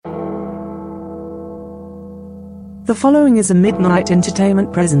The following is a Midnight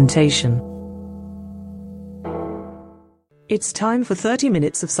Entertainment presentation. It's time for 30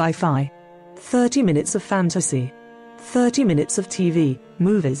 minutes of sci-fi, 30 minutes of fantasy, 30 minutes of TV,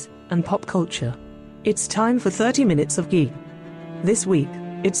 movies, and pop culture. It's time for 30 minutes of geek. This week,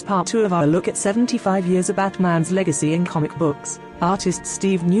 it's part 2 of our look at 75 years of Batman's legacy in comic books. Artist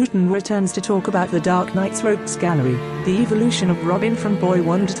Steve Newton returns to talk about the Dark Knight's Rogues Gallery, the evolution of Robin from Boy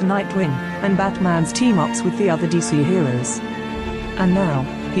Wonder to Nightwing, and Batman's team-ups with the other DC heroes. And now,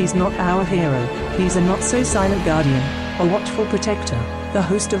 he's not our hero, he's a not-so-silent guardian, a watchful protector, the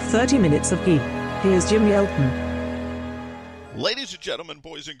host of 30 Minutes of Geek. Here's Jim Yelton. Ladies and gentlemen,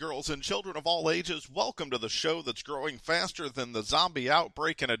 boys and girls, and children of all ages, welcome to the show that's growing faster than the zombie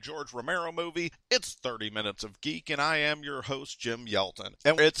outbreak in a George Romero movie. It's 30 Minutes of Geek, and I am your host, Jim Yelton.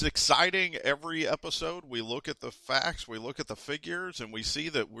 And it's exciting every episode. We look at the facts, we look at the figures, and we see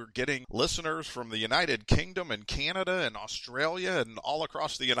that we're getting listeners from the United Kingdom and Canada and Australia and all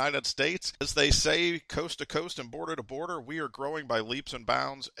across the United States. As they say, coast to coast and border to border, we are growing by leaps and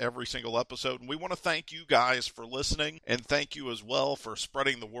bounds every single episode. And we want to thank you guys for listening, and thank you as well for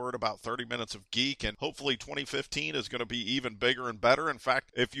spreading the word about 30 Minutes of Geek, and hopefully 2015 is going to be even bigger and better. In fact,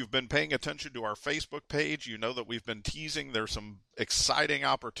 if you've been paying attention to our Facebook page, you know that we've been teasing there's some exciting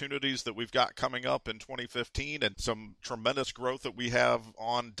opportunities that we've got coming up in 2015 and some tremendous growth that we have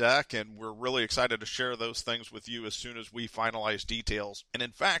on deck, and we're really excited to share those things with you as soon as we finalize details. And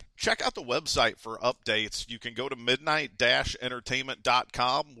in fact, check out the website for updates. You can go to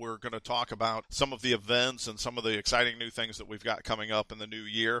midnight-entertainment.com. We're going to talk about some of the events and some of the exciting new things that we've got coming up in the new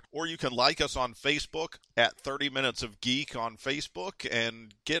year. Or you can like us on Facebook at 30 Minutes of Geek on Facebook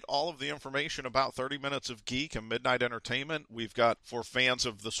and get all of the information about 30 Minutes of Geek and Midnight Entertainment. We've got, for fans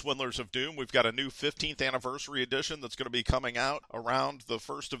of the Swindlers of Doom, we've got a new 15th anniversary edition that's going to be coming out around the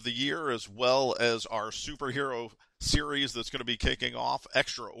first of the year, as well as our superhero series that's going to be kicking off.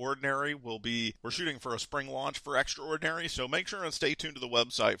 Extraordinary we're shooting for a spring launch for Extraordinary, so make sure and stay tuned to the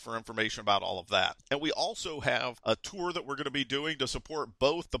website for information about all of that. And we also have a tour that we're going to be doing to support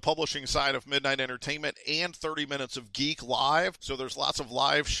both the publishing side of Midnight Entertainment and 30 Minutes of Geek Live. So there's lots of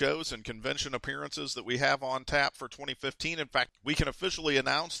live shows and convention appearances that we have on tap for 2015. In fact, we can officially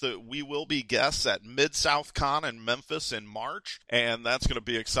announce that we will be guests at Mid-South Con in Memphis in March, and that's going to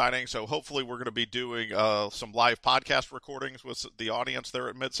be exciting. So hopefully we're going to be doing some live podcast recordings with the audience there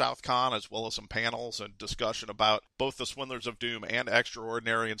at Mid-South Con, as well as some panels and discussion about both the Swindlers of Doom and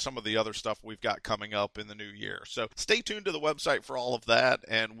Extraordinary and some of the other stuff we've got coming up in the new year. So stay tuned to the website for all of that,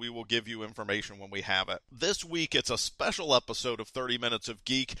 and we will give you information when we have it. This week, it's a special episode of 30 Minutes of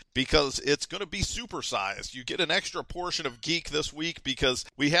Geek because it's going to be supersized. You get an extra portion of geek this week because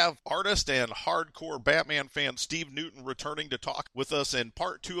we have artist and hardcore Batman fan Steve Newton returning to talk with us in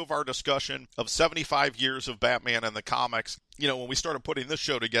part 2 of our discussion of 75 years of Batman and the comics. You know, when we started putting this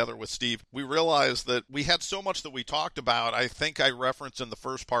show together with Steve, we realized that we had so much that we talked about. I think I referenced in the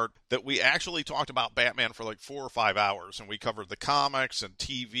first part that we actually talked about Batman for like 4 or 5 hours, and we covered the comics and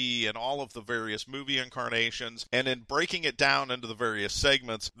TV and all of the various movie incarnations. And in breaking it down into the various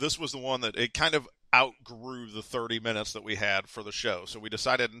segments, this was the one that it kind of outgrew the 30 minutes that we had for the show. So we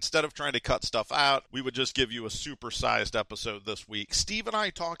decided instead of trying to cut stuff out, we would just give you a supersized episode this week. Steve and I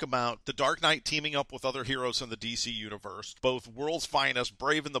talk about the Dark Knight teaming up with other heroes in the DC universe, both World's Finest,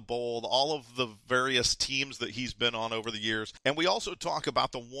 Brave and the Bold, all of the various teams that he's been on over the years. And we also talk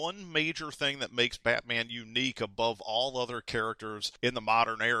about the one major thing that makes Batman unique above all other characters in the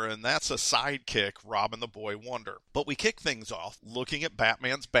modern era, and that's a sidekick, Robin the Boy Wonder. But we kick things off looking at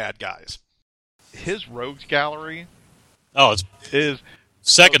Batman's bad guys. His Rogues Gallery is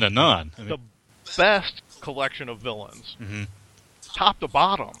second to none. The best collection of villains, top to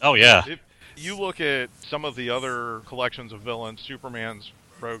bottom. Oh, yeah. If you look at some of the other collections of villains, Superman's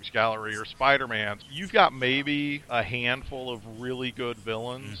Rogues Gallery or Spider-Man's, you've got maybe a handful of really good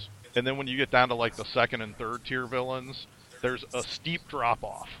villains. And then when you get down to like the second and third tier villains, there's a steep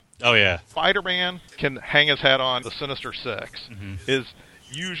drop-off. Oh, yeah. Spider-Man can hang his head on the Sinister Six. Is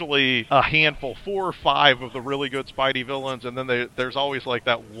usually a handful, 4 or 5 of the really good Spidey villains, and then there's always like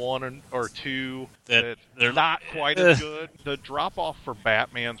that 1 or 2 that they're not quite as good. The drop-off for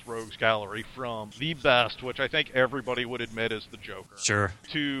Batman's Rogues Gallery from the best, which I think everybody would admit is the Joker, sure,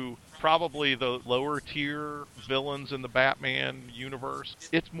 to probably the lower tier villains in the Batman universe,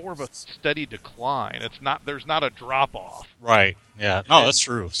 it's more of a steady decline. There's not a drop off. Right. Yeah. No, that's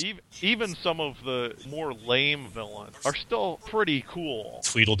true. Even some of the more lame villains are still pretty cool.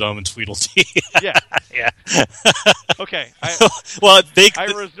 Tweedledum and Tweedledee. Yeah. Yeah. Okay. I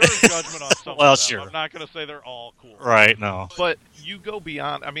reserve judgment on some of them. Sure. I'm not going to say they're all cool. Right. No. But you go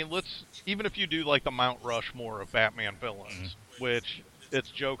beyond. I mean, even if you do like the Mount Rushmore of Batman villains, which it's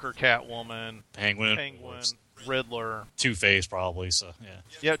Joker, Catwoman, Penguin, Riddler, Two-Face probably. So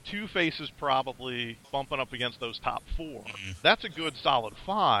yeah, Two-Face is probably bumping up against those top 4. That's a good solid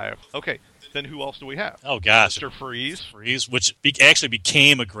 5. Okay, then who else do we have? Oh gosh, Mr. Freeze. Which actually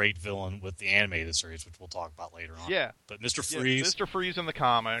became a great villain with the animated series, which we'll talk about later on. Yeah, but Mr. Freeze, Mr. Freeze in the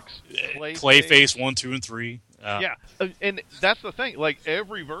comics, Clayface 1, 2, and 3. Yeah, and that's the thing. Like,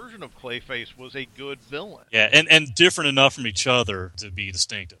 every version of Clayface was a good villain. Yeah, and different enough from each other to be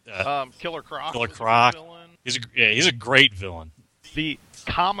distinctive. Killer Croc. Killer Croc. He's a great villain. The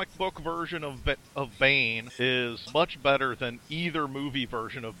comic book version of Bane is much better than either movie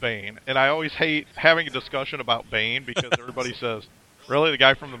version of Bane. And I always hate having a discussion about Bane because everybody says, really, the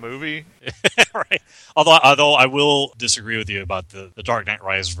guy from the movie? Right. Although I will disagree with you about the Dark Knight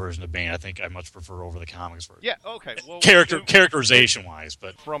Rises version of Bane. I think I much prefer over the comics version. Yeah, okay. Well, characterization-wise,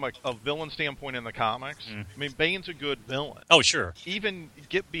 but from a villain standpoint in the comics, I mean, Bane's a good villain. Oh, sure. Even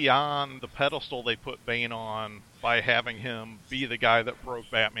get beyond the pedestal they put Bane on by having him be the guy that broke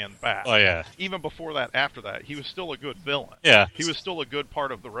Batman's back. Oh, yeah. Even before that, after that, he was still a good villain. Yeah. He was still a good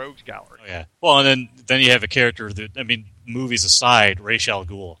part of the Rogues Gallery. Oh, yeah. Well, and then you have a character that, I mean, movies aside, Ra's al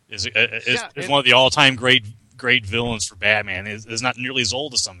Ghul is one of the all-time great villains for Batman. Is not nearly as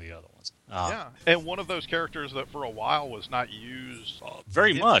old as some of the other ones. Yeah, and one of those characters that for a while was not used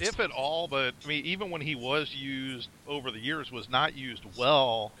very much, if at all. But I mean, even when he was used over the years, was not used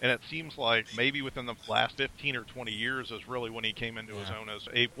well. And it seems like maybe within the last 15 or 20 years is really when he came into his own as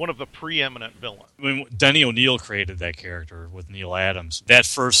one of the preeminent villains. When Denny O'Neil created that character with Neil Adams, that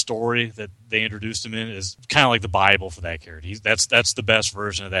first story that they introduced him in is kind of like the Bible for that character. That's the best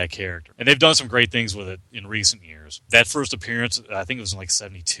version of that character, and they've done some great things with it in recent years. That first appearance, I think it was in like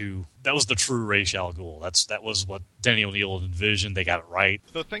 '72. That was the true Ra's al Ghul. That was what Denny O'Neil envisioned. They got it right.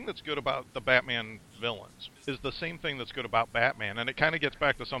 The thing that's good about the Batman villains is the same thing that's good about Batman, and it kind of gets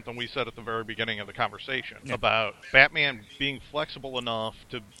back to something we said at the very beginning of the conversation about Batman being flexible enough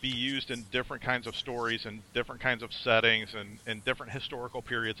to be used in different kinds of stories and different kinds of settings and different historical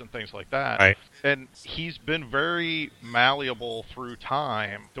periods and things like that. Right. And he's been very malleable through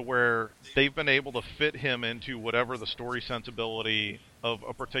time to where they've been able to fit him into whatever the story sensibility of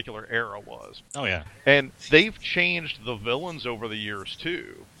a particular era was. Oh, yeah. And they've changed the villains over the years,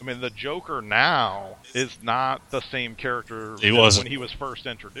 too. I mean, the Joker now is not the same character when he was first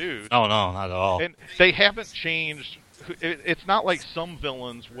introduced. Oh, no, not at all. And they haven't changed. It's not like some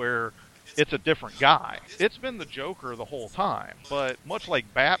villains where it's a different guy. It's been the Joker the whole time. But much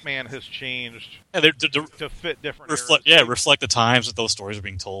like Batman has changed to fit different eras. Reflect the times that those stories are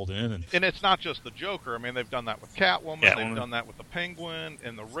being told in. And it's not just the Joker. I mean, they've done that with Catwoman. They've done that with the Penguin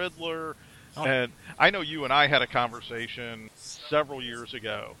and the Riddler. Oh. And I know you and I had a conversation several years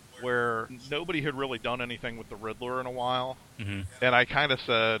ago where nobody had really done anything with the Riddler in a while. Mm-hmm. And I kind of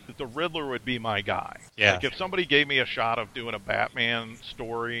said that the Riddler would be my guy. Yeah. Like, if somebody gave me a shot of doing a Batman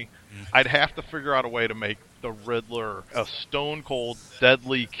story, I'd have to figure out a way to make the Riddler a stone-cold,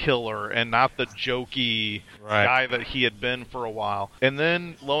 deadly killer and not the jokey guy that he had been for a while. And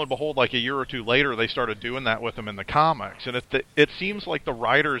then, lo and behold, like a year or two later, they started doing that with him in the comics. And it seems like the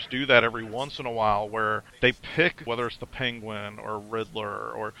writers do that every once in a while where they pick, whether it's the Penguin or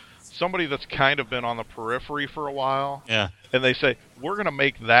Riddler or somebody that's kind of been on the periphery for a while. Yeah. And they say, we're going to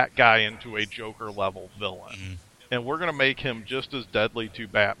make that guy into a Joker-level villain. Mm. And we're going to make him just as deadly to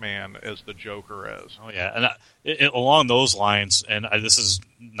Batman as the Joker is. Oh, yeah. And along those lines, and this is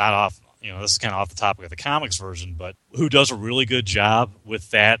not off, this is kind of off the topic of the comics version, but who does a really good job with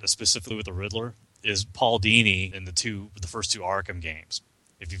that, specifically with the Riddler, is Paul Dini in the first 2 Arkham games.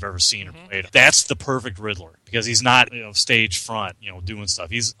 If you've ever seen or played, that's the perfect Riddler because he's not stage front, doing stuff.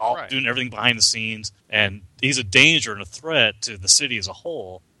 He's doing everything behind the scenes, and he's a danger and a threat to the city as a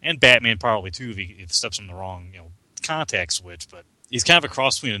whole, and Batman probably too if he steps in the wrong contact switch. But he's kind of a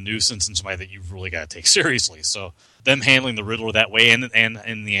cross between a nuisance and somebody that you've really got to take seriously. So them handling the Riddler that way, and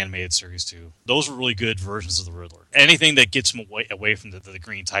in the animated series too, those were really good versions of the Riddler. Anything that gets him away from the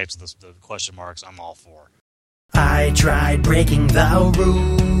green types, the question marks, I'm all for. I tried breaking the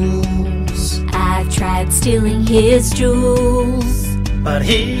rules. rules. I've tried stealing his jewels, but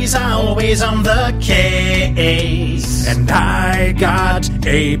he's always on the case. And I got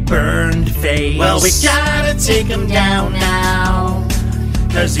a burned face. Well, we gotta take him down now,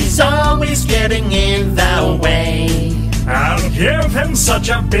 'cause he's always getting in the way. I'll give him such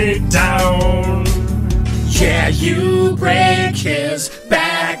a beat down. Yeah, you break his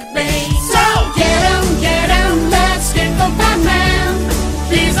backbone. so get him, let's get the Batman.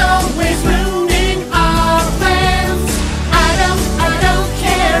 He's always ruining our plans. I don't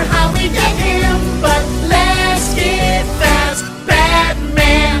care how we get him, but let's get that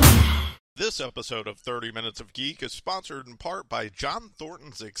Batman. This episode of 30 Minutes of Geek is sponsored in part by John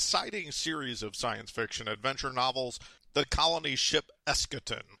Thornton's exciting series of science fiction adventure novels, The Colony Ship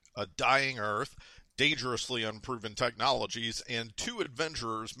Eschaton, A Dying Earth, Dangerously Unproven Technologies, and two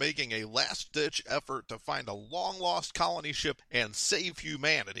adventurers making a last-ditch effort to find a long-lost colony ship and save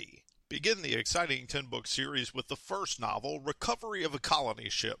humanity. Begin the exciting 10-book series with the first novel, Recovery of a Colony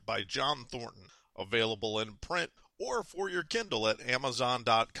Ship by John Thornton, available in print or for your Kindle at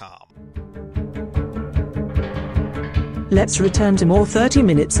Amazon.com. Let's return to more 30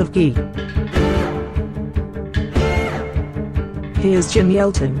 Minutes of Geek. Here's Jim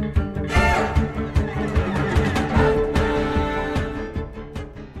Yelton.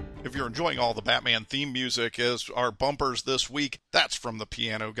 If you're enjoying all the Batman theme music as our bumpers this week, that's from the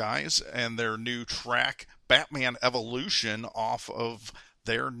Piano Guys and their new track, Batman Evolution, off of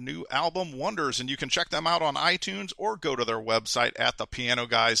their new album, Wonders. And you can check them out on iTunes or go to their website at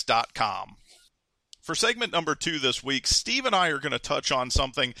thepianoguys.com. For segment number 2 this week, Steve and I are going to touch on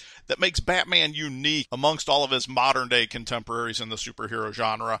something that makes Batman unique amongst all of his modern-day contemporaries in the superhero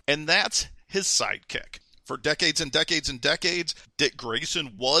genre, and that's his sidekick. For decades and decades and decades, Dick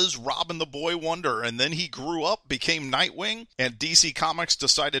Grayson was Robin the Boy Wonder, and then he grew up, became Nightwing, and DC Comics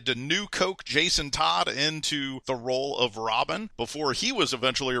decided to new coke Jason Todd into the role of Robin before he was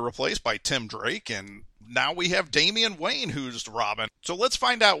eventually replaced by Tim Drake, and now we have Damian Wayne who's Robin. So let's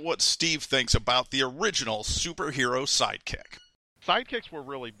find out what Steve thinks about the original superhero sidekick. Sidekicks were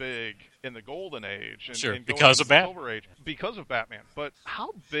really big in the Golden Age. And, Sure, and because of Batman. Silver Age, because of Batman. But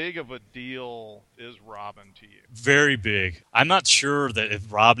how big of a deal is Robin to you? Very big. I'm not sure that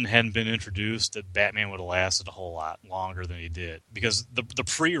if Robin hadn't been introduced, that Batman would have lasted a whole lot longer than he did. Because the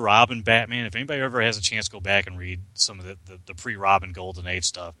pre-Robin Batman, if anybody ever has a chance to go back and read some of the pre-Robin Golden Age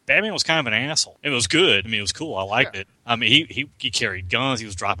stuff, Batman was kind of an asshole. It was good. I mean, it was cool. I liked it. I mean, he carried guns. He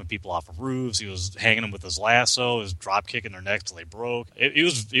was dropping people off of roofs. He was hanging them with his lasso. He was drop kicking their necks till they broke. It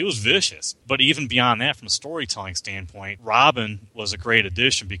was vicious. But even beyond that, from a storytelling standpoint, Robin was a great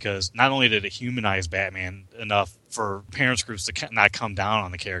addition because not only did it humanize Batman enough for parents groups to not come down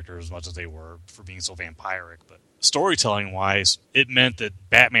on the character as much as they were for being so vampiric, but storytelling-wise, it meant that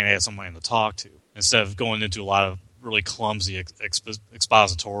Batman had somebody to talk to instead of going into a lot of really clumsy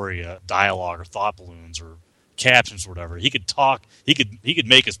expository dialogue or thought balloons or captions or whatever. He could talk. He could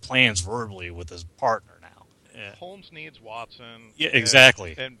make his plans verbally with his partner now. Yeah. Holmes needs Watson. Yeah,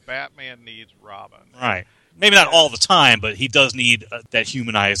 exactly. And Batman needs Robin. Right. Maybe not all the time, but he does need that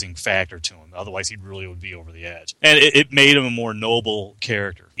humanizing factor to him. Otherwise, he really would be over the edge. And it made him a more noble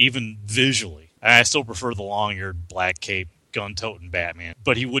character, even visually. And I still prefer the long-eared, black cape, gun-toting Batman.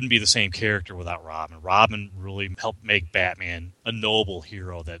 But he wouldn't be the same character without Robin. Robin really helped make Batman a noble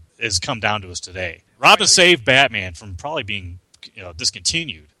hero that has come down to us today. Robin saved Batman from probably being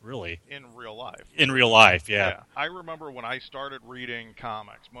discontinued, really. In real life. In real life, yeah. I remember when I started reading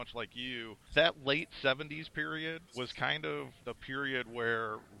comics, much like you, that late 70s period was kind of the period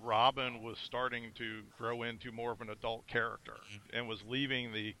where Robin was starting to grow into more of an adult character and was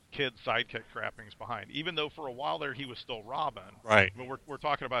leaving the kid sidekick trappings behind. Even though for a while there he was still Robin. Right. I mean, we're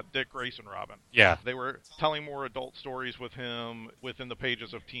talking about Dick Grayson Robin. Yeah. They were telling more adult stories with him within the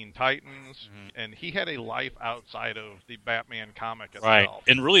pages of Teen Titans, and he had a life outside of the Batman comic itself. Right.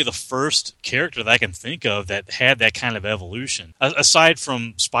 And really the first character that I can think of that had that kind of evolution, aside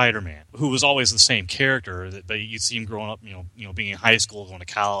from Spider-Man, who was always the same character, but you'd see him growing up, being in high school, going to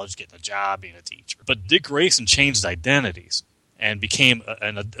college, getting a job, being a teacher. But Dick Grayson changed identities and became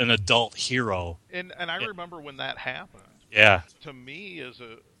an adult hero. And I remember when that happened. Yeah. To me, as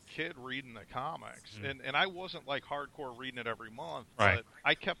a kid reading the comics, and I wasn't like hardcore reading it every month, right. But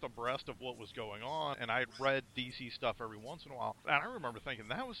I kept abreast of what was going on, and I read DC stuff every once in a while, and I remember thinking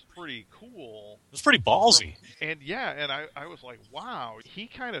that was pretty cool. It was pretty ballsy. And I was like, wow, he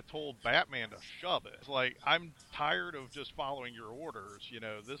kind of told Batman to shove it. It's like, I'm tired of just following your orders,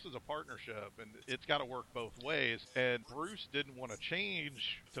 this is a partnership, and it's got to work both ways, and Bruce didn't want to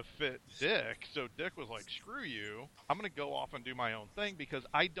change to fit Dick, so Dick was like, screw you, I'm going to go off and do my own thing, because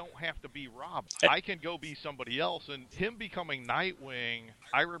I don't don't have to be Robin. I can go be somebody else. And him becoming Nightwing,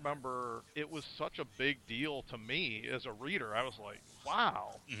 I remember it was such a big deal to me as a reader. I was like,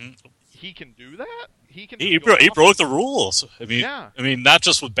 wow, he can do that? He broke the rules. I mean, yeah. I mean, not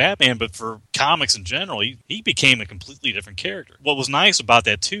just with Batman, but for comics in general, he became a completely different character. What was nice about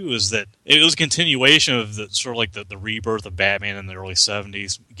that too is that it was a continuation of the sort of like the rebirth of Batman in the early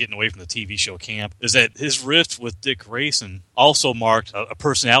 '70s, getting away from the TV show camp. Is that his rift with Dick Grayson also marked a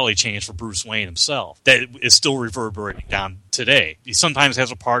personality change for Bruce Wayne himself that is still reverberating down today. He sometimes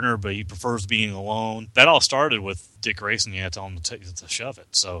has a partner, but he prefers being alone. That all started with Dick Grayson. You had to tell him to shove it.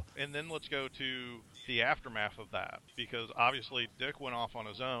 So, and then let's go to the aftermath of that, because obviously Dick went off on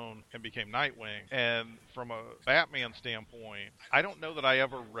his own and became Nightwing. And from a Batman standpoint, I don't know that I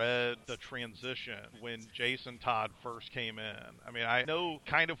ever read the transition when Jason Todd first came in. I mean, I know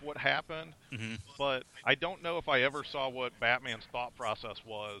kind of what happened, but I don't know if I ever saw what Batman's thought process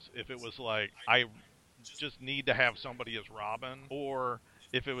was. If it was like, I just need to have somebody as Robin, or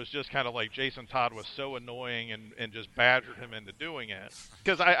if it was just kind of like Jason Todd was so annoying and just badgered him into doing it.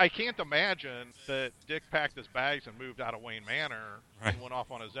 Because I can't imagine that Dick packed his bags and moved out of Wayne Manor and went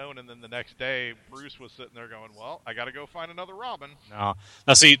off on his own, and then the next day Bruce was sitting there going, well, I got to go find another Robin. No.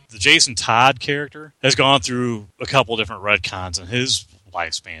 Now, see, the Jason Todd character has gone through a couple different retcons in his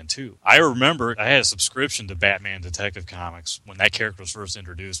lifespan too. I remember I had a subscription to Batman Detective Comics when that character was first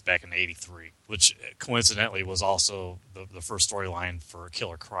introduced back in '83, which coincidentally was also the first storyline for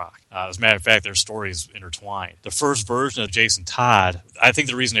Killer Croc. As a matter of fact, their stories intertwined. The first version of Jason Todd, I think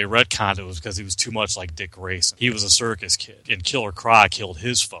the reason they retconned it was because he was too much like Dick Grayson. He was a circus kid, and Killer Croc killed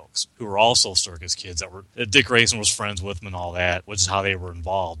his folks, who were also circus kids that Dick Grayson was friends with them and all that, which is how they were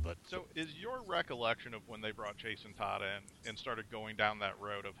involved. But so, is your recollection of when they brought Jason Todd in and started going down that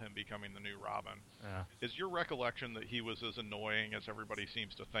road of him becoming the new Robin, is your recollection that he was as annoying as everybody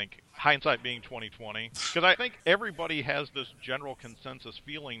seems to think? Hindsight being 2020, because I think everybody has this general consensus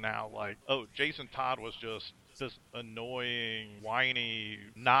feeling now, like, oh, Jason Todd was just this annoying, whiny,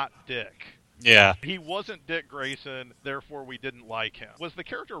 not Dick. Yeah. He wasn't Dick Grayson, therefore we didn't like him. Was the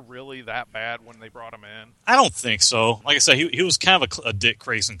character really that bad when they brought him in? I don't think so. Like I said, he was kind of a Dick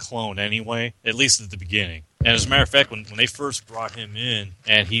Grayson clone anyway, at least at the beginning. And as a matter of fact, when they first brought him in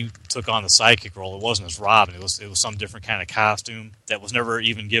and he took on the sidekick role, it wasn't as Robin. It was some different kind of costume that was never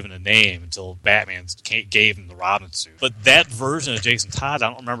even given a name until Batman gave him the Robin suit. But that version of Jason Todd, I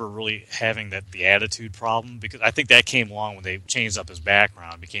don't remember really having the attitude problem, because I think that came along when they changed up his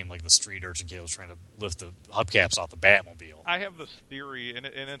background, became like the street urchin kid was trying to lift the hubcaps off the Batmobile. I have this theory, and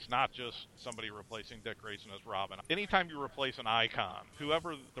it's not just somebody replacing Dick Grayson as Robin. Anytime you replace an icon,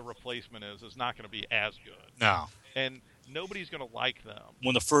 whoever the replacement is not going to be as good. No. And nobody's going to like them.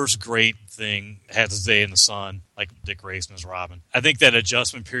 When the first great thing had its day in the sun, like Dick Grayson as Robin, I think that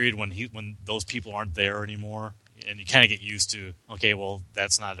adjustment period when those people aren't there anymore, and you kind of get used to, okay, well,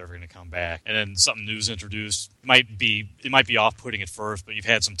 that's not ever going to come back. And then something new's introduced. It might be off-putting at first, but you've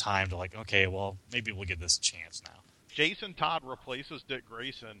had some time to like, okay, well, maybe we'll give this a chance now. Jason Todd replaces Dick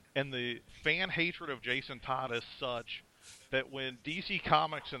Grayson, and the fan hatred of Jason Todd is such that when DC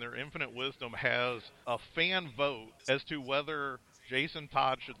Comics in their infinite wisdom has a fan vote as to whether Jason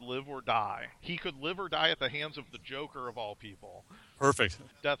Todd should live or die, he could live or die at the hands of the Joker of all people. Perfect.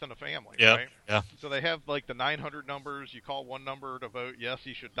 Death in a family, yeah, right? Yeah. So they have like the 900 numbers. You call one number to vote yes,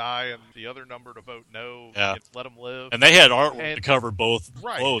 he should die, and the other number to vote no, let him live. And they had artwork to cover both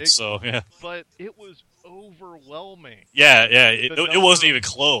votes, But it was overwhelming. Yeah, it wasn't even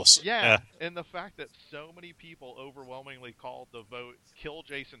close. Yeah, and the fact that so many people overwhelmingly called the vote kill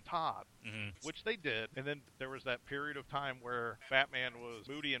Jason Todd, which they did, and then there was that period of time where Batman was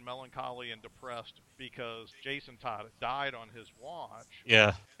moody and melancholy and depressed because Jason Todd died on his watch.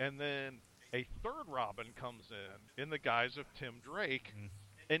 Yeah. And then a third Robin comes in the guise of Tim Drake,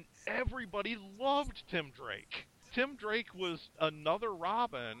 and everybody loved Tim Drake. Tim Drake was another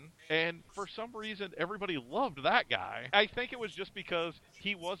Robin, and for some reason, everybody loved that guy. I think it was just because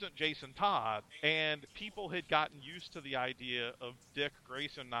he wasn't Jason Todd, and people had gotten used to the idea of Dick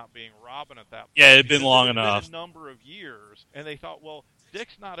Grayson not being Robin at that point. Yeah, it had been long enough. Been a number of years, and they thought, well,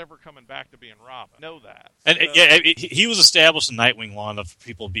 Dick's not ever coming back to being Robin. Know that. And he was established in Nightwing long enough for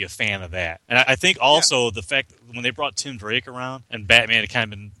people to be a fan of that. And I think also the fact that when they brought Tim Drake around, and Batman had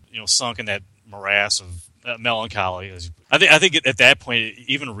kind of been sunk in that morass of melancholy. I think at that point,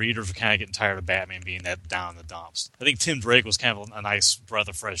 even readers were kind of getting tired of Batman being that down in the dumps. I think Tim Drake was kind of a nice breath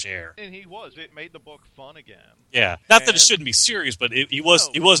of fresh air. And he was. It made the book fun again. Yeah. Not that it shouldn't be serious, but he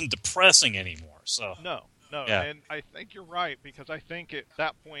wasn't depressing anymore. So No. Yeah. And I think you're right, because I think at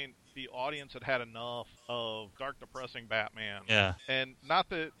that point the audience had had enough of dark, depressing Batman. Yeah. And not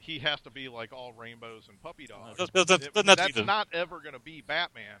that he has to be like all rainbows and puppy dogs. That's not ever going to be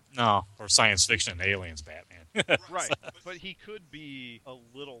Batman. No, or science fiction and aliens Batman. Right. But he could be a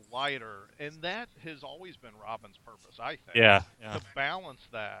little lighter, and that has always been Robin's purpose, I think. Yeah. To balance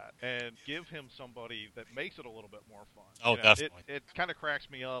that and give him somebody that makes it a little bit more fun. Oh, definitely. It kind of cracks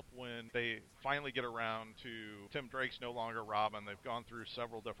me up when they finally get around to Tim Drake's no longer Robin. They've gone through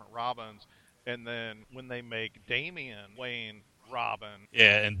several different Robins, and then when they make Damian Wayne Robin.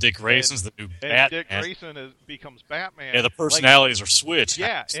 Yeah, and Dick Grayson's the new Batman. And Dick Grayson becomes Batman. Yeah, the personalities are switched.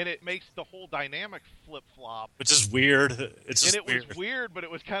 Yeah, and it makes the whole dynamic flip-flop. Which is weird. It's was weird, but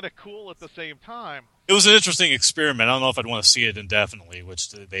it was kind of cool at the same time. It was an interesting experiment. I don't know if I'd want to see it indefinitely,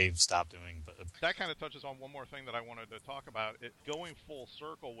 which they've stopped doing. But that kind of touches on one more thing that I wanted to talk about. It going full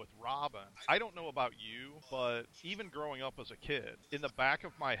circle with Robin. I don't know about you, but even growing up as a kid, in the back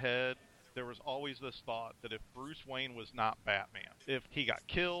of my head, there was always this thought that if Bruce Wayne was not Batman, if he got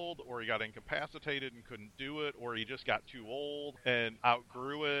killed or he got incapacitated and couldn't do it, or he just got too old and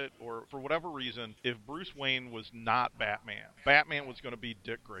outgrew it, or for whatever reason, if Bruce Wayne was not Batman, Batman was going to be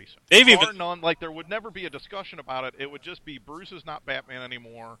Dick Grayson. There would never be a discussion about it. It would just be Bruce is not Batman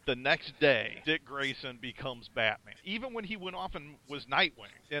anymore. The next day, Dick Grayson becomes Batman. Even when he went off and was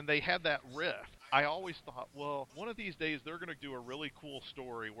Nightwing, and they had that rift, I always thought, well, one of these days they're going to do a really cool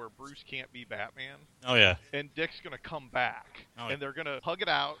story where Bruce can't be Batman. Oh, yeah. And Dick's going to come back. And they're going to hug it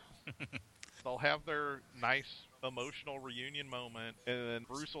out. They'll have their nice emotional reunion moment, and then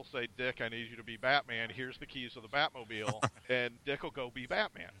Bruce will say, Dick, I need you to be Batman. Here's the keys to the Batmobile. And Dick will go be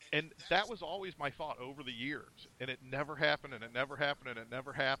Batman. And that was always my thought over the years. And it never happened, and it never happened, and it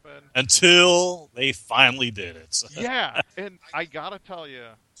never happened. Until they finally did it. Yeah. And I got to tell you,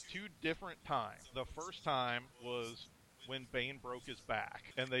 2 different times. The first time was when Bane broke his back,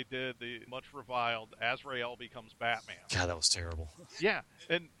 and they did the much reviled Azrael becomes Batman. God, that was terrible. Yeah,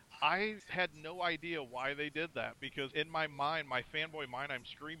 and I had no idea why they did that, because in my mind, my fanboy mind, I'm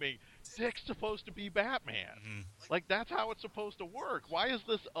screaming, Dick's supposed to be Batman. Mm-hmm. Like, that's how it's supposed to work. Why is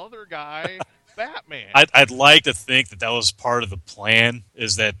this other guy Batman? I'd like to think that was part of the plan,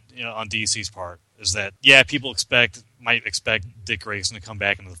 is that, on DC's part, is that, yeah, people might expect Dick Grayson to come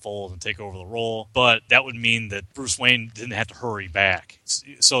back into the fold and take over the role, but that would mean that Bruce Wayne didn't have to hurry back.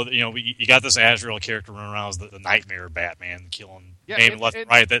 So, you got this Azrael character running around as the nightmare Batman, killing left and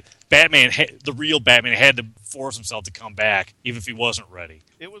right. That Batman, the real Batman, had to force himself to come back, even if he wasn't ready.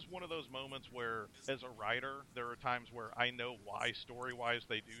 It was one of those moments where, as a writer, there are times where I know why, story-wise,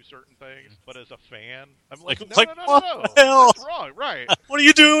 they do certain things, but as a fan, I'm like, no, that's wrong, right. What are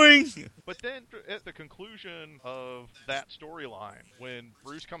you doing? But then, at the conclusion of that storyline, when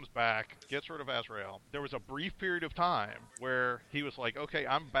Bruce comes back, gets rid of Azrael, there was a brief period of time where he was like, okay,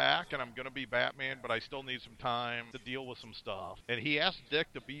 I'm back, and I'm going to be Batman, but I still need some time to deal with some stuff. And he asked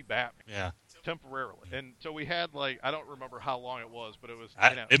Dick to be Batman. Yeah. Temporarily. And so we had, I don't remember how long it was, but it was,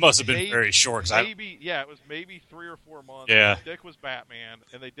 it must have been very short. It was maybe 3 or 4 months. Yeah. Dick was Batman,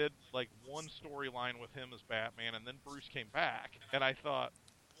 and they did, one storyline with him as Batman, and then Bruce came back. And I thought,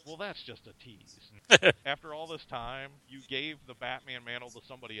 well, that's just a tease. After all this time, you gave the Batman mantle to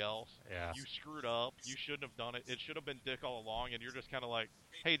somebody else. Yeah. You screwed up. You shouldn't have done it. It should have been Dick all along, and you're just kind of like,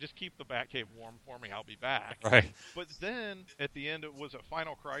 hey, just keep the Batcave warm for me. I'll be back. Right. But then, at the end, it was a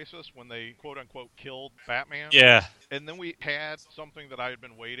Final Crisis when they, quote-unquote, killed Batman. Yeah. And then we had something that I had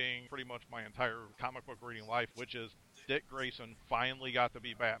been waiting pretty much my entire comic book reading life, which is Dick Grayson finally got to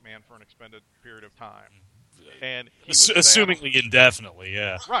be Batman for an extended period of time. And he was assumingly indefinitely,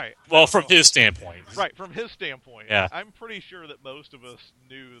 yeah. Right. Well, from his standpoint. Right, from his standpoint. Yeah. I'm pretty sure that most of us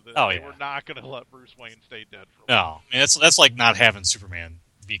knew that they were not going to let Bruce Wayne stay dead for a while. No. I mean, that's like not having Superman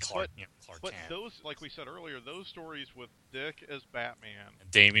be Clark Kent. But those, like we said earlier, those stories with Dick as Batman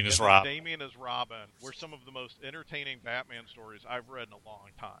and Damian as Robin were some of the most entertaining Batman stories I've read in a long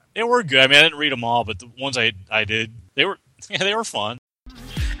time. They were good. I mean, I didn't read them all, but the ones I did, they were fun. In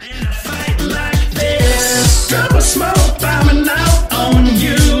a fight like this, drop a smoke bombing out on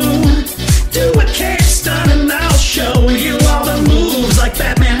you. Do a kickstart and I'll show you all the moves like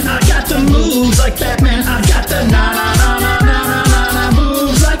Batman. I got the moves like Batman. I got the na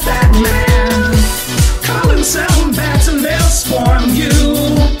moves like Batman. Calling sound bats and they'll swarm you.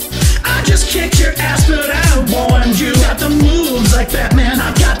 I just kicked your ass, but I warned you. Got the moves like Batman.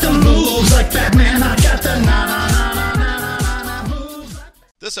 I got the moves like Batman. I got the na moves.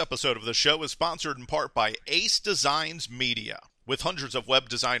 This episode of the show is sponsored in part by Ace Designs Media. With hundreds of web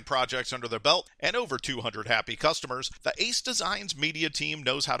design projects under their belt and over 200 happy customers, the Ace Designs Media team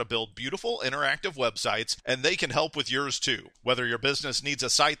knows how to build beautiful, interactive websites, and they can help with yours too. Whether your business needs a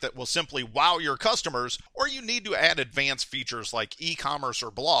site that will simply wow your customers, or you need to add advanced features like e-commerce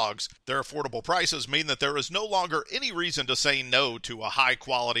or blogs, their affordable prices mean that there is no longer any reason to say no to a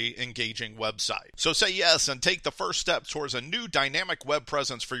high-quality, engaging website. So say yes and take the first step towards a new dynamic web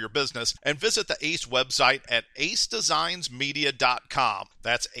presence for your business and visit the Ace website at acedesignsmedia.com.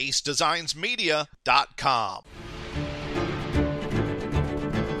 That's acedesignsmedia.com.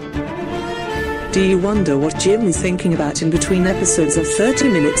 Do you wonder what Jim is thinking about in between episodes of 30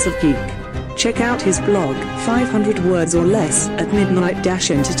 Minutes of Geek? Check out his blog, 500 Words or Less, at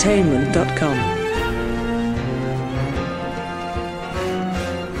midnight-entertainment.com.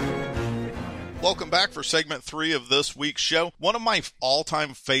 Welcome back for segment 3 of this week's show. One of my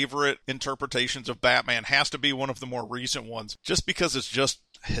all-time favorite interpretations of Batman has to be one of the more recent ones, just because it's just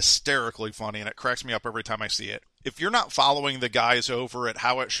hysterically funny and it cracks me up every time I see it. If you're not following the guys over at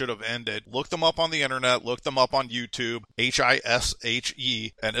How It Should Have Ended, look them up on the internet, look them up on YouTube,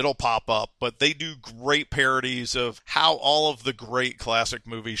 HISHE, and it'll pop up. But they do great parodies of how all of the great classic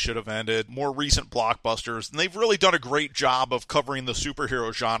movies should have ended, more recent blockbusters, and they've really done a great job of covering the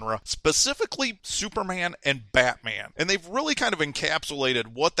superhero genre, specifically Superman and Batman. And they've really kind of encapsulated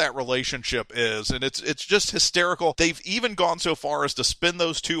what that relationship is, and it's just hysterical. They've even gone so far as to spin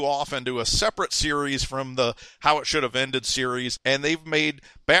those two off into a separate series from the How It Should Have Ended series, and they've made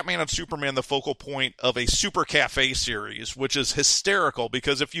Batman and Superman the focal point of a Super Cafe series, which is hysterical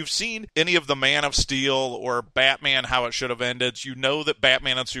because if you've seen any of the Man of Steel or Batman How It Should Have Ended, you know that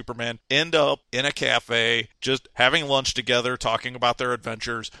Batman and Superman end up in a cafe just having lunch together, talking about their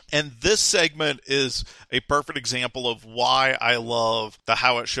adventures. And this segment is a perfect example of why I love the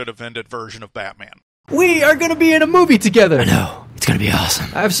How It Should Have Ended version of Batman. We are gonna be in a movie together. I know. It's gonna be awesome.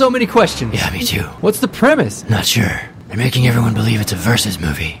 I have so many questions. Yeah, me too. What's the premise? Not sure. They're making everyone believe it's a versus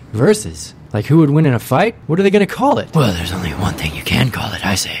movie. Versus? Like who would win in a fight? What are they gonna call it? Well, there's only one thing you can call it,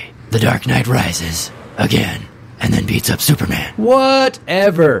 I say. The Dark Knight rises. Again. And then beats up Superman.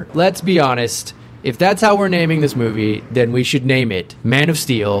 Whatever. Let's be honest. If that's how we're naming this movie, then we should name it Man of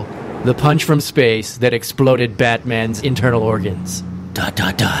Steel, the punch from space that exploded Batman's internal organs. ...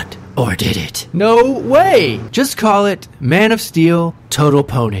 Or did it? No way! Just call it Man of Steel, Total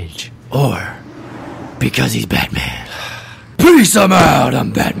Ponage. Or, because he's Batman. Peace, I'm out,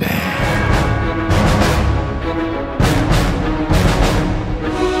 I'm Batman.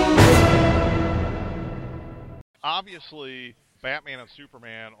 Obviously, Batman and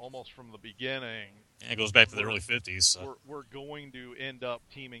Superman, almost from the beginning, it goes back to the early 50s. So. We're going to end up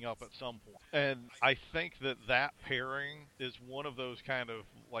teaming up at some point. And I think that pairing is one of those kind of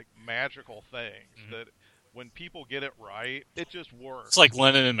like magical things that when people get it right, it just works. It's like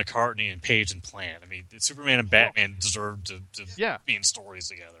Lennon and McCartney and Page and Plant. I mean, Superman and Batman deserve to be in stories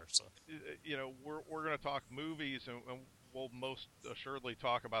together. So, you know, we're going to talk movies, and we'll most assuredly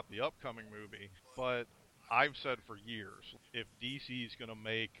talk about the upcoming movie, but I've said for years, if DC's going to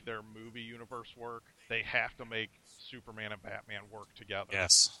make their movie universe work, they have to make Superman and Batman work together.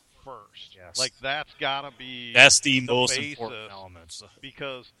 Yes. First. Yes. Like, that's got to be the most important element.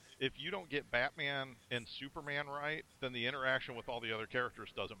 Because if you don't get Batman and Superman right, then the interaction with all the other characters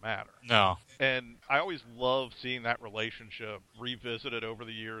doesn't matter. No. And I always love seeing that relationship revisited over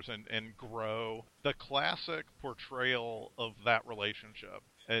the years and grow. The classic portrayal of that relationship,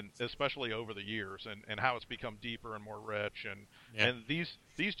 and especially over the years, and how it's become deeper and more rich. And these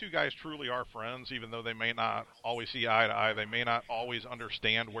two guys truly are friends, even though they may not always see eye to eye. They may not always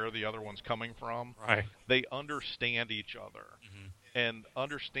understand where the other one's coming from. Right. They understand each other and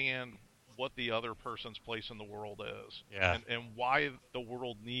understand what the other person's place in the world is. Yeah. And why the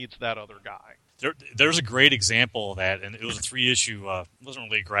world needs that other guy. There's a great example of that, and it was a 3-issue. It wasn't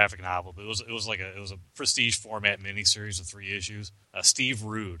really a graphic novel, but it was a prestige format miniseries of 3 issues. Steve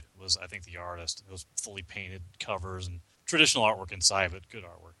Rude was, I think, the artist. It was fully painted covers and traditional artwork inside, but good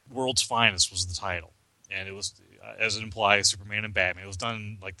artwork. World's Finest was the title, and it was, as it implies, Superman and Batman. It was done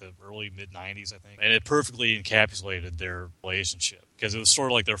in like the early mid-90s, I think, and it perfectly encapsulated their relationship because it was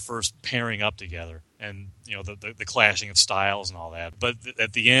sort of like their first pairing up together. And, you know, the clashing of styles and all that. But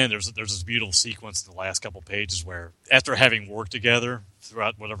at the end, there's this beautiful sequence in the last couple pages where, after having worked together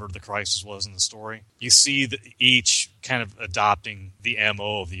throughout whatever the crisis was in the story, you see each kind of adopting the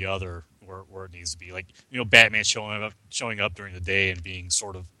MO of the other where it needs to be. Like, you know, Batman showing up during the day and being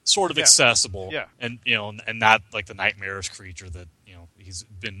sort of accessible. Yeah. And, you know, and not like the nightmarish creature that, you know, he's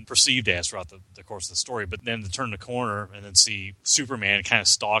been perceived as throughout the course of the story. But then to turn the corner and then see Superman kind of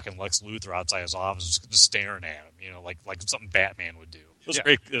stalking Lex Luthor outside his office, just staring at him, like something Batman would do. It was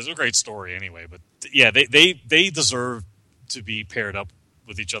great. It was a great story anyway. But yeah, they deserve to be paired up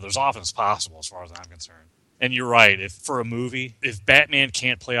with each other as often as possible, as far as I'm concerned. And you're right. If for a movie, if Batman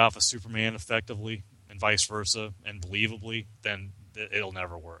can't play off of Superman effectively and vice versa and believably, then it'll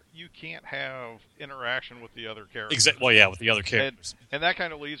never work. You can't have interaction with the other characters. Exactly. Well, yeah, with the other characters. And that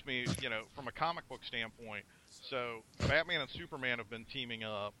kind of leads me, from a comic book standpoint. So Batman and Superman have been teaming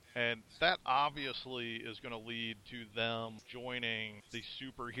up, and that obviously is going to lead to them joining the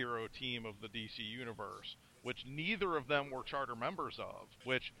superhero team of the DC Universe, which neither of them were charter members of,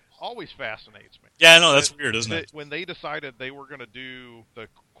 which always fascinates me. Yeah, I know, that's weird, isn't it? When they decided they were going to do the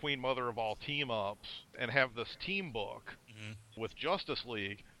Queen Mother of all team-ups and have this team book with Justice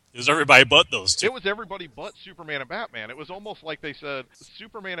League, it was everybody but those two. It was everybody but Superman and Batman. It was almost like they said,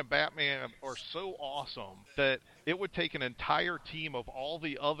 Superman and Batman are so awesome that it would take an entire team of all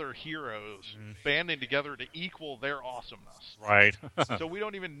the other heroes banding together to equal their awesomeness. Right. So we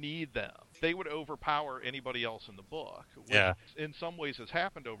don't even need them. They would overpower anybody else in the book, which in some ways has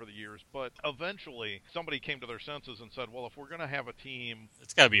happened over the years, but eventually somebody came to their senses and said, well, if we're going to have a team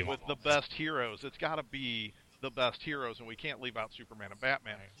it's gotta be with the best heroes, it's got to be the best heroes, and we can't leave out Superman and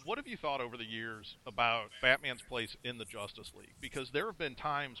Batman. What have you thought over the years about Batman's place in the Justice League? Because there have been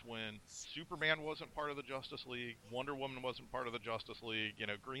times when Superman wasn't part of the Justice League, Wonder Woman wasn't part of the Justice League,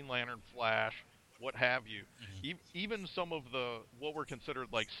 Green Lantern, Flash, what have you. Even some of the, what were considered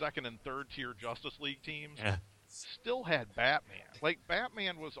like second and third tier Justice League teams still had Batman. Like,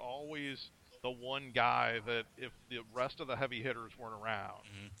 Batman was always the one guy that if the rest of the heavy hitters weren't around,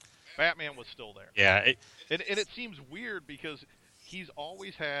 Batman was still there. Yeah. And it seems weird because he's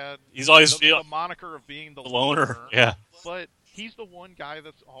always had the moniker of being the loner. Yeah. But he's the one guy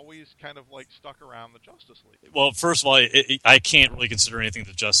that's always kind of like stuck around the Justice League. Well, first of all, I can't really consider anything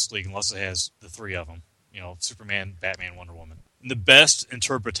the Justice League unless it has the three of them. Superman, Batman, Wonder Woman. And the best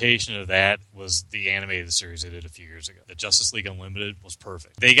interpretation of that was the animated series they did a few years ago. The Justice League Unlimited was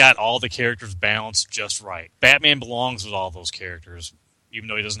perfect. They got all the characters balanced just right. Batman belongs with all those characters, even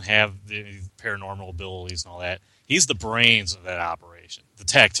though he doesn't have the paranormal abilities and all that. He's the brains of that operation, the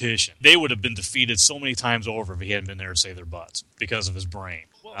tactician. They would have been defeated so many times over if he hadn't been there to save their butts because of his brain.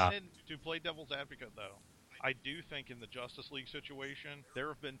 Well, and to play devil's advocate, though, I do think in the Justice League situation, there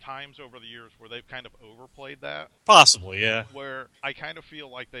have been times over the years where they've kind of overplayed that. Possibly, yeah. Where I kind of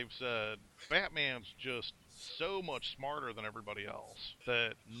feel like they've said, Batman's just so much smarter than everybody else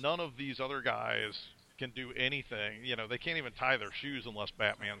that none of these other guys can do anything. They can't even tie their shoes unless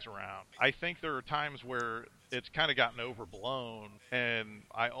Batman's around. I think there are times where it's kind of gotten overblown, and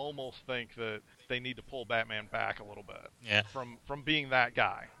I almost think that they need to pull Batman back a little bit from being that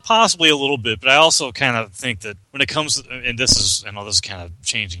guy. Possibly a little bit, but I also kind of think that when it comes to, and this is kind of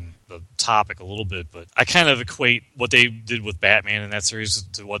changing the topic a little bit, but I kind of equate what they did with Batman in that series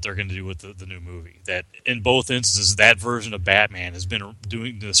to what they're going to do with the new movie. That in both instances, that version of Batman has been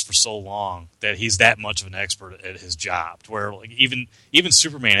doing this for so long that he's that much of an expert at his job, to where like even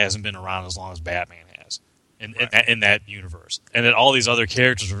Superman hasn't been around as long as Batman has. In that universe, and that all these other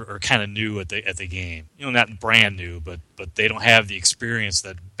characters are kind of new at the game. Not brand new, but they don't have the experience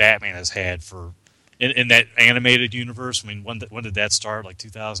that Batman has had in that animated universe. I mean, when did that start? Like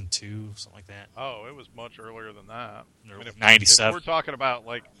 2002, something like that. Oh, it was much earlier than that. I mean, 97. If we're talking about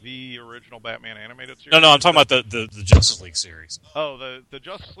like the original Batman animated series. No, I'm talking about the Justice League series. Oh, the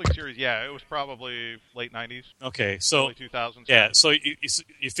Justice League series. Yeah, it was probably late 90s. Okay, so early 2000s. Yeah, so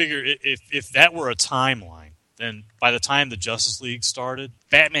you figure if that were a timeline, then by the time the Justice League started,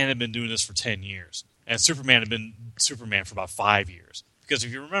 Batman had been doing this for 10 years, and Superman had been Superman for about 5 years. Because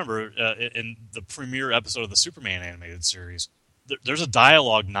if you remember, in the premiere episode of the Superman animated series, there's a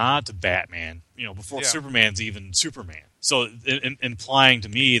dialogue nod to Batman, before Superman's even Superman. So implying to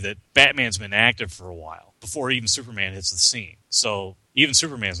me that Batman's been active for a while, before even Superman hits the scene. So even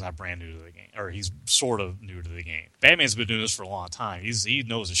Superman's not brand new to the game, or he's sort of new to the game. Batman's been doing this for a long time. He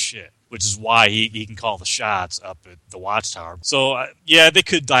knows his shit, which is why he can call the shots up at the Watchtower. So they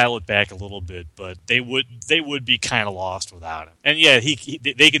could dial it back a little bit, but they would be kind of lost without him. And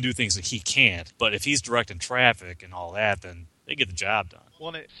they can do things that he can't. But if he's directing traffic and all that, then they get the job done. Well,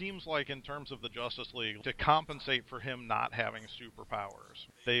 and it seems like in terms of the Justice League, to compensate for him not having superpowers,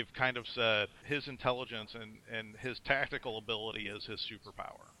 they've kind of said his intelligence and his tactical ability is his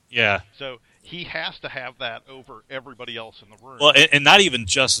superpower. Yeah. So he has to have that over everybody else in the room. Well, and not even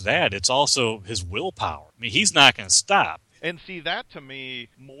just that. It's also his willpower. I mean, he's not going to stop. And see, that to me,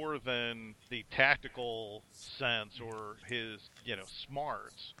 more than the tactical sense or his,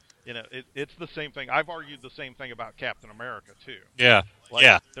 smarts, it's the same thing. I've argued the same thing about Captain America, too. Yeah,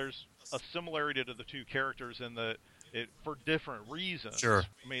 There's a similarity to the two characters in that for different reasons. Sure.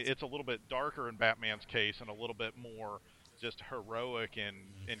 I mean, it's a little bit darker in Batman's case and a little bit more just heroic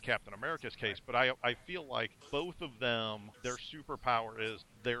in Captain America's case, but I feel like both of them, their superpower is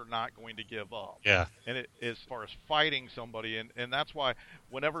they're not going to give up. Yeah. And as far as fighting somebody, and that's why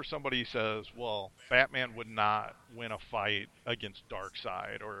whenever somebody says, well, Batman would not win a fight against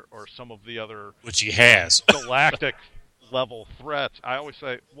Darkseid or some of the other... Which he has. ...galactic level threats, I always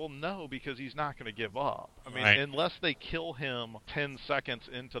say, well, no, because he's not going to give up. I mean, unless they kill him 10 seconds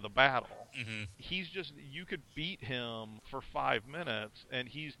into the battle, he's just, you could beat him for 5 minutes and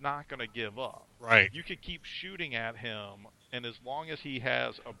he's not going to give up. Right. You could keep shooting at him, and as long as he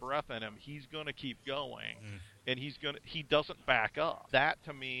has a breath in him, he's going to keep going, and he doesn't back up. That,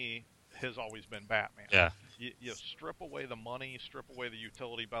 to me, has always been Batman. Yeah. You strip away the money, strip away the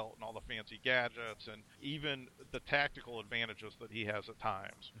utility belt and all the fancy gadgets, and even the tactical advantages that he has at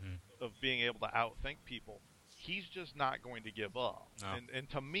times of being able to outthink people. He's just not going to give up. No. And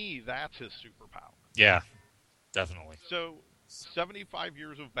to me, that's his superpower. Yeah, definitely. So, 75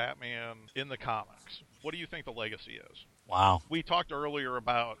 years of Batman in the comics. What do you think the legacy is? Wow. We talked earlier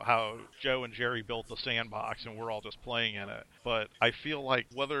about how Joe and Jerry built the sandbox and we're all just playing in it. But I feel like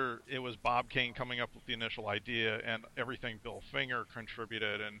whether it was Bob Kane coming up with the initial idea and everything Bill Finger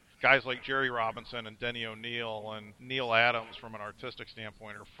contributed, and guys like Jerry Robinson and Denny O'Neil and Neil Adams from an artistic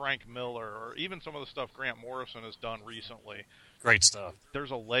standpoint, or Frank Miller, or even some of the stuff Grant Morrison has done recently. Great stuff.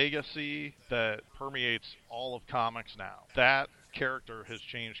 There's a legacy that permeates all of comics now. That character has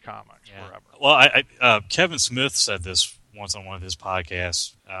changed comics forever. Well, Kevin Smith said this once on one of his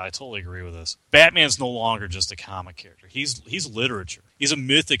podcasts. I totally agree with this. Batman's no longer just a comic character. He's literature. He's a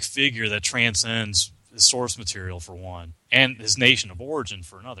mythic figure that transcends his source material, for one, and his nation of origin,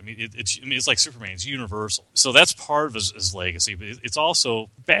 for another. I mean, it's like Superman. It's universal. So that's part of his legacy. But it's also,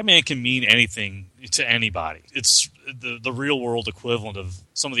 Batman can mean anything to anybody. It's the real-world equivalent of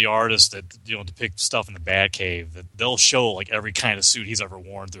some of the artists that depict stuff in the Batcave, that they'll show like every kind of suit he's ever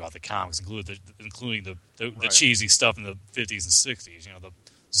worn throughout the comics, including the cheesy stuff in the 50s and 60s, the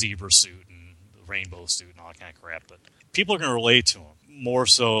zebra suit and the rainbow suit and all that kind of crap. But people are going to relate to him more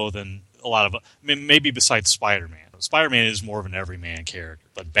so than a lot of, maybe besides Spider-Man. Spider-Man is more of an everyman character.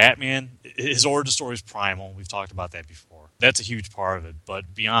 But Batman, his origin story is primal. We've talked about that before. That's a huge part of it.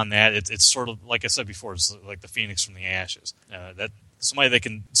 But beyond that, it's sort of, like I said before, it's like the phoenix from the ashes. That somebody that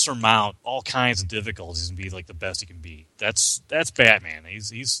can surmount all kinds of difficulties and be like the best he can be. That's Batman.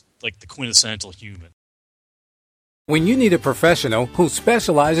 He's like the quintessential human. When you need a professional who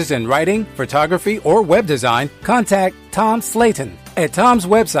specializes in writing, photography, or web design, contact Tom Slayton. At Tom's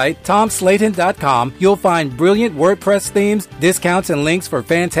website, TomSlayton.com, you'll find brilliant WordPress themes, discounts and links for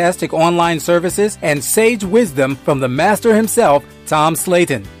fantastic online services, and sage wisdom from the master himself, Tom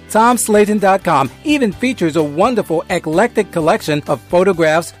Slayton. TomSlayton.com even features a wonderful eclectic collection of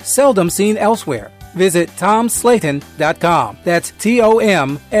photographs seldom seen elsewhere. Visit TomSlayton.com. That's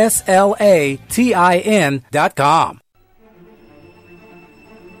TomSlatin.com.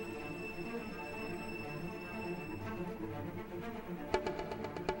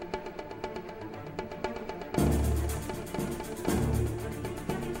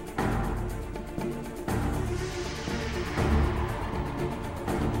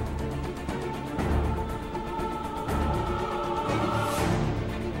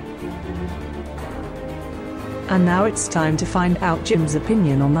 And now it's time to find out Jim's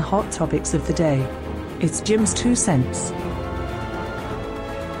opinion on the hot topics of the day. It's Jim's 2 cents.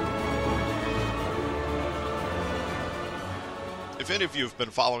 If any of you have been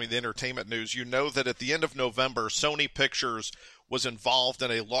following the entertainment news, you know that at the end of November, Sony Pictures was involved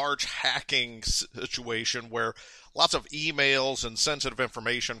in a large hacking situation where lots of emails and sensitive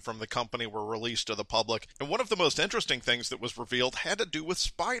information from the company were released to the public. And one of the most interesting things that was revealed had to do with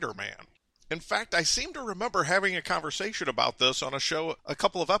Spider-Man. In fact, I seem to remember having a conversation about this on a show a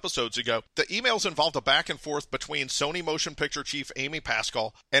couple of episodes ago. The emails involved a back and forth between Sony Motion Picture Chief Amy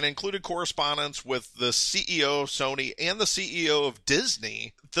Pascal and included correspondence with the CEO of Sony and the CEO of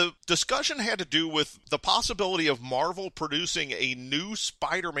Disney. The discussion had to do with the possibility of Marvel producing a new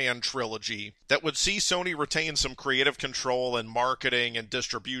Spider-Man trilogy that would see Sony retain some creative control and marketing and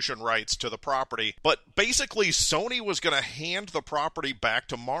distribution rights to the property. But basically, Sony was going to hand the property back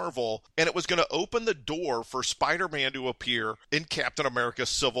to Marvel, and it was was going to open the door for Spider-Man to appear in Captain America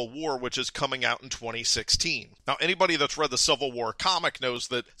Civil War, which is coming out in 2016. Now, anybody that's read the Civil War comic knows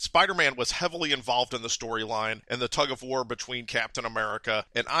that Spider-Man was heavily involved in the storyline and the tug-of-war between Captain America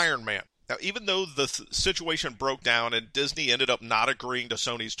and Iron Man. Now, even though the situation broke down and Disney ended up not agreeing to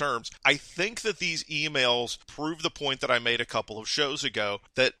Sony's terms, I think that these emails prove the point that I made a couple of shows ago,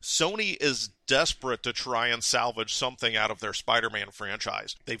 that Sony is desperate to try and salvage something out of their Spider-Man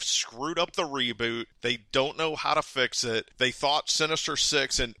franchise. They've screwed up the reboot. They don't know how to fix it. They thought Sinister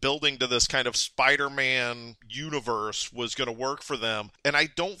Six and building to this kind of Spider-Man universe was going to work for them. And I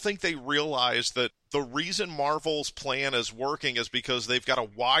don't think they realized that the reason Marvel's plan is working is because they've got a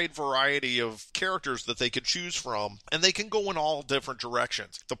wide variety of characters that they can choose from, and they can go in all different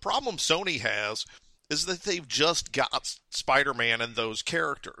directions. The problem Sony has is that they've just got Spider-Man and those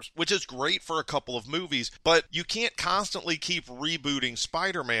characters, which is great for a couple of movies, but you can't constantly keep rebooting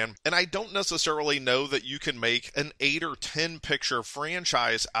Spider-Man, and I don't necessarily know that you can make an 8 or 10 picture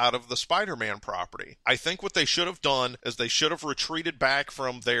franchise out of the Spider-Man property. I think what they should have done is they should have retreated back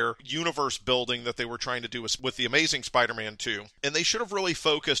from their universe building that they were trying to do with The Amazing Spider-Man 2, and they should have really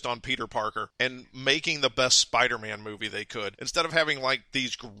focused on Peter Parker and making the best Spider-Man movie they could, instead of having like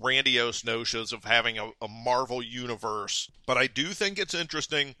these grandiose notions of having a Marvel universe. But I do think it's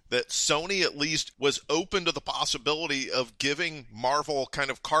interesting that Sony at least was open to the possibility of giving Marvel kind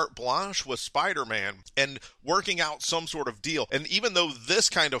of carte blanche with Spider-Man and working out some sort of deal. And even though this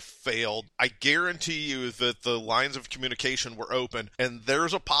kind of failed, I guarantee you that the lines of communication were open, and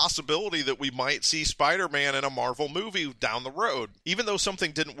there's a possibility that we might see Spider-Man in a Marvel movie down the road. Even though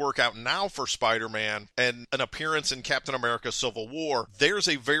something didn't work out now for Spider-Man and an appearance in Captain America Civil War, there's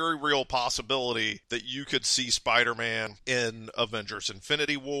a very real possibility that you could see Spider-Man in Avengers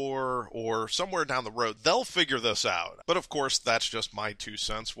Infinity War or somewhere down the road. They'll figure this out. But of course, that's just my 2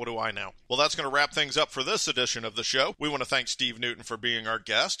 cents. What do I know? Well, that's going to wrap things up for this edition of the show. We want to thank Steve Newton for being our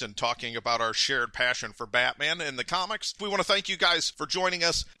guest and talking about our shared passion for Batman and the comics. We want to thank you guys for joining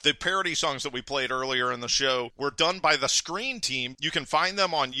us. The parody songs that we played earlier in the show were done by the Screen Team. You can find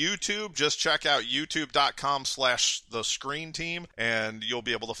them on YouTube. Just check out youtube.com/the Screen Team, and you'll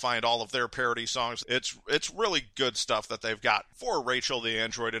be able to find all of their parody songs. It's really good stuff that they've got. For Rachel, the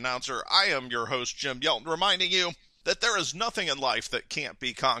Android Announcer, I am your host, Jim Yelton, reminding you that there is nothing in life that can't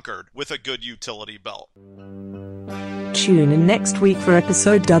be conquered with a good utility belt. Tune in next week for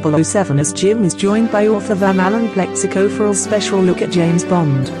episode 007 as Jim is joined by author Van Allen Plexico for a special look at James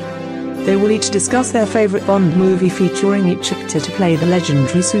Bond. They will each discuss their favorite Bond movie featuring each actor to play the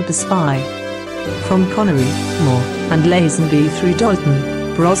legendary super spy. From Connery, Moore, and Lazenby through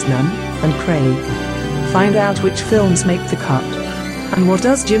Dalton, Brosnan, and Craig. Find out which films make the cut. And what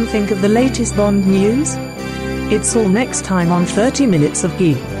does Jim think of the latest Bond news? It's all next time on 30 Minutes of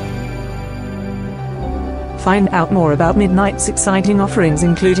Geek. Find out more about Midnight's exciting offerings,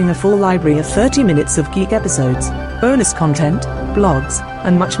 including a full library of 30 Minutes of Geek episodes, bonus content, blogs,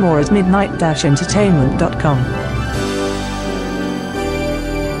 and much more at midnight-entertainment.com.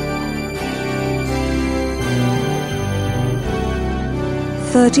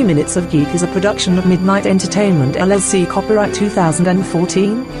 30 Minutes of Geek is a production of Midnight Entertainment LLC, copyright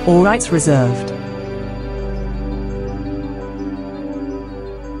 2014, all rights reserved.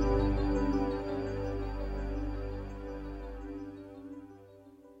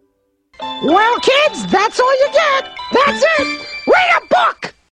 Well, kids, that's all you get. That's it.